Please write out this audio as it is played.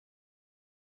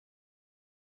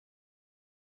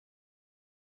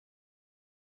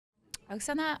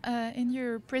Oksana, in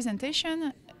your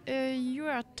presentation, you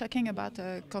are talking about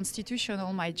a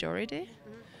constitutional majority.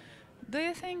 Do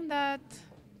you think that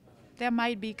there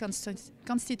might be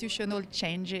constitutional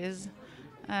changes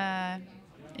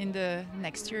in the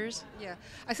next years? Yeah,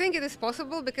 I think it is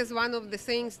possible because one of the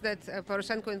things that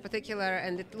Poroshenko in particular,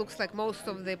 and it looks like most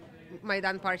of the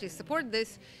Maidan parties support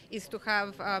this, is to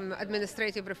have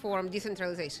administrative reform,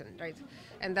 decentralization, right?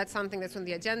 And that's something that's on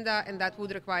the agenda, and that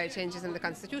would require changes in the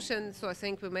constitution. So I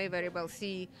think we may very well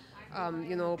see,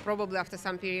 probably after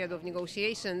some period of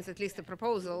negotiations, at least a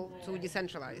proposal to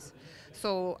decentralize.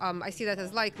 So I see that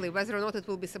as likely. Whether or not it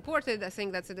will be supported, I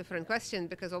think that's a different question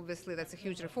because obviously that's a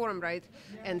huge reform, right?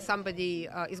 And somebody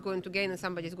is going to gain and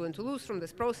somebody is going to lose from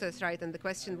this process, right? And the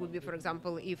question would be, for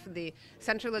example, if the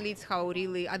central elites,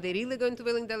 are they really going to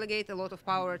willing delegate a lot of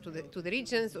power to the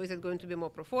regions, or is it going to be more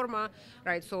pro forma,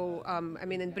 right? So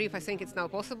in brief, I think it's now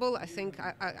possible. I think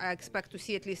I expect to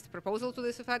see at least a proposal to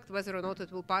this effect. Whether or not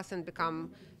it will pass and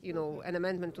become, an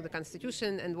amendment to the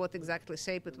constitution and what exactly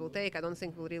shape it will take, I don't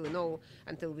think we'll really know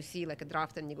until we see like a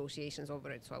draft and negotiations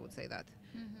over it. So I would say that,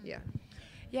 yeah.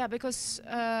 Yeah, because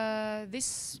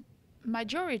this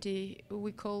majority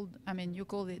you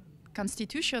call it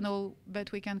constitutional,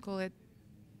 but we can call it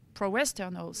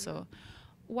pro-Western also.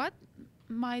 What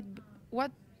might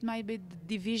be the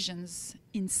divisions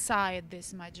inside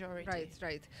this majority?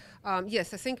 Right.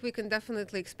 Yes, I think we can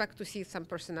definitely expect to see some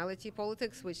personality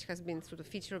politics, which has been sort of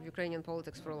feature of Ukrainian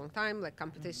politics for a long time, like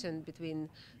competition between,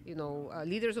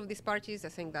 leaders of these parties. I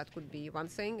think that could be one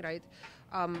thing, right?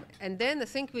 And then I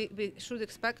think we should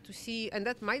expect to see, and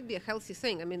that might be a healthy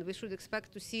thing. I mean, we should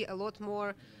expect to see a lot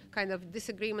more kind of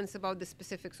disagreements about the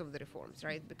specifics of the reforms,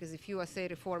 right? Because if you are, say,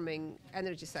 reforming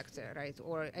energy sector, right,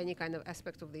 or any kind of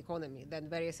aspect of the economy, then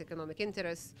various economic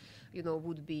interests,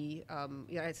 would be,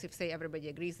 as if, say, everybody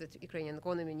agrees that Ukrainian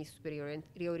economy needs to be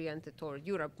reoriented toward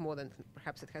Europe more than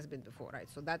perhaps it has been before, right?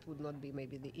 So that would not be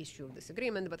maybe the issue of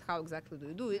disagreement, but how exactly do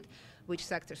you do it? Which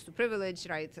sectors to privilege,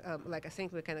 right? I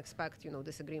think we can expect,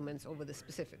 disagreements over the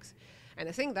specifics. And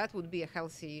I think that would be a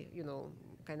healthy,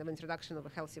 kind of introduction of a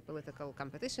healthy political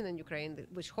competition in Ukraine,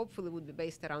 which hopefully would be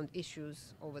based around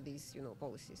issues over these,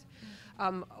 policies.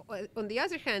 On the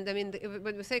other hand,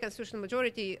 when we say constitutional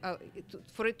majority,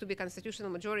 for it to be constitutional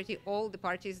majority, all the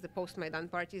parties, the post-Maidan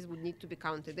parties, would need to be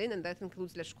counted in, and that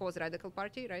includes Leshko's Radical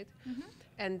Party, right?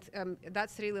 And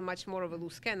that's really much more of a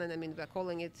loose cannon. We're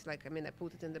calling it, I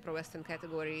put it in the pro-Western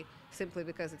category simply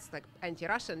because it's like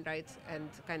anti-Russian, right? And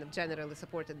kind of generally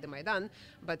supported the Maidan.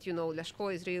 But,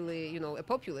 Leshko is really, a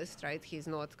populist, right? He's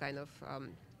not kind of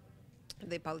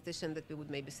the politician that we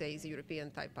would maybe say is a European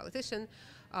type politician.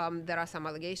 There are some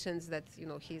allegations that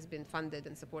he's been funded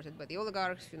and supported by the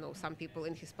oligarchs. Some people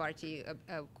in his party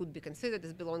could be considered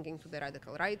as belonging to the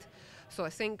radical right. So I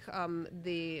think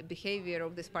the behavior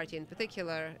of this party in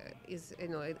particular is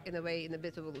in a way in a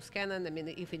bit of a loose cannon.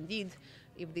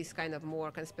 If these kind of more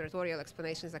conspiratorial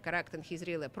explanations are correct and he's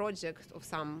really a project of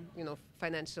some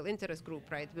financial interest group,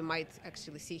 right, we might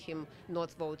actually see him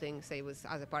not voting, say, with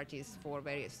other parties for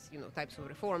various types of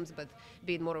reforms, but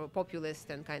being more of a populist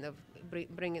and kind of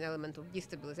bring an element of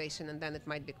destabilization, and then it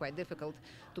might be quite difficult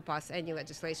to pass any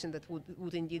legislation that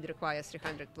would indeed require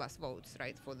 300 plus votes,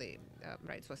 right, for the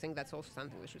right. So I think that's also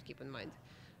something we should keep in mind,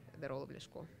 the role of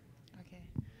Leshko. Okay.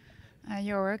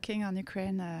 You're working on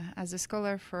Ukraine as a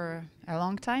scholar for a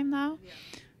long time now,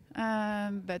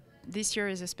 but this year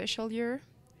is a special year.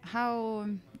 How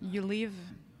you live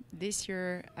this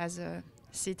year as a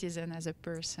citizen, as a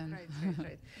person?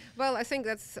 Right. Well, I think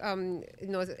that's, I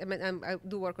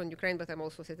do work on Ukraine, but I'm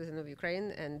also a citizen of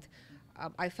Ukraine, and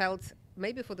I felt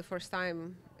maybe for the first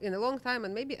time in a long time,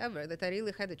 and maybe ever, that I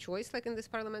really had a choice, like in this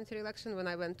parliamentary election. When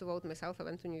I went to vote myself, I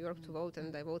went to New York to vote,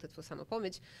 and I voted for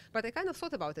Samopomich. But I kind of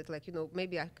thought about it,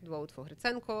 maybe I could vote for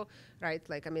Hrytsenko, right?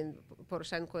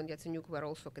 Poroshenko and Yatsenyuk were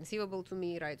also conceivable to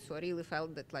me, right? So I really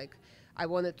felt that, I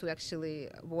wanted to actually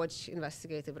watch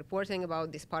investigative reporting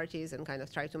about these parties and kind of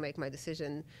try to make my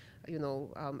decision,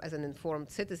 as an informed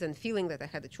citizen, feeling that I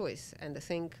had a choice. And I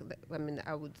think that,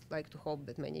 I would like to hope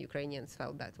that many Ukrainians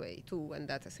felt that way too, and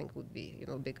that I think would be,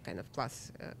 a big kind of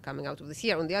plus coming out of this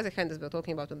year. On the other hand, as we were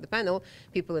talking about on the panel,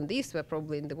 people in the East were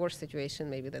probably in the worst situation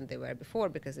maybe than they were before,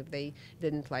 because if they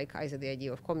didn't like either the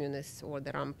idea of communists or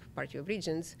the RAMP Party of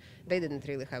Regions, they didn't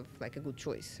really have a good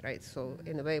choice, right? So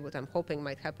in a way, what I'm hoping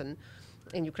might happen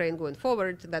in Ukraine going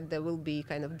forward, that there will be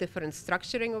kind of different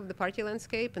structuring of the party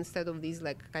landscape instead of these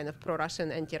kind of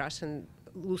pro-Russian, anti-Russian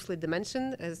loosely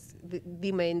dimension as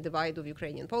the main divide of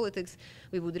Ukrainian politics.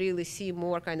 We would really see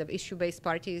more kind of issue-based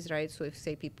parties, right? So if,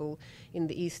 say, people in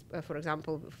the East, for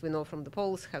example, if we know from the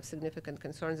polls, have significant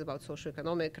concerns about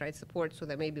socioeconomic, right, support, so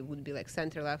there maybe would be like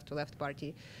center-left or left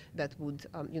party that would,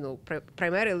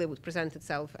 primarily would present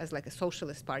itself as like a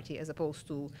socialist party as opposed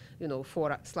to,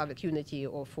 for Slavic unity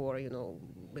or for,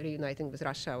 reuniting with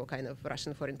Russia or kind of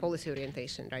Russian foreign policy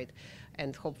orientation, right?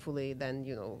 And hopefully then,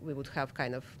 we would have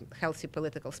kind of healthy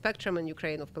political spectrum in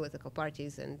Ukraine of political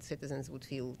parties, and citizens would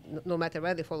feel, no matter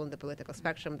where they fall on the political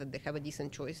spectrum, that they have a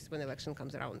decent choice when election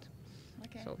comes around.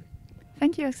 Okay. So.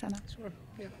 Thank you, Oxana. Sure.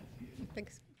 Yeah.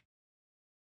 Thanks.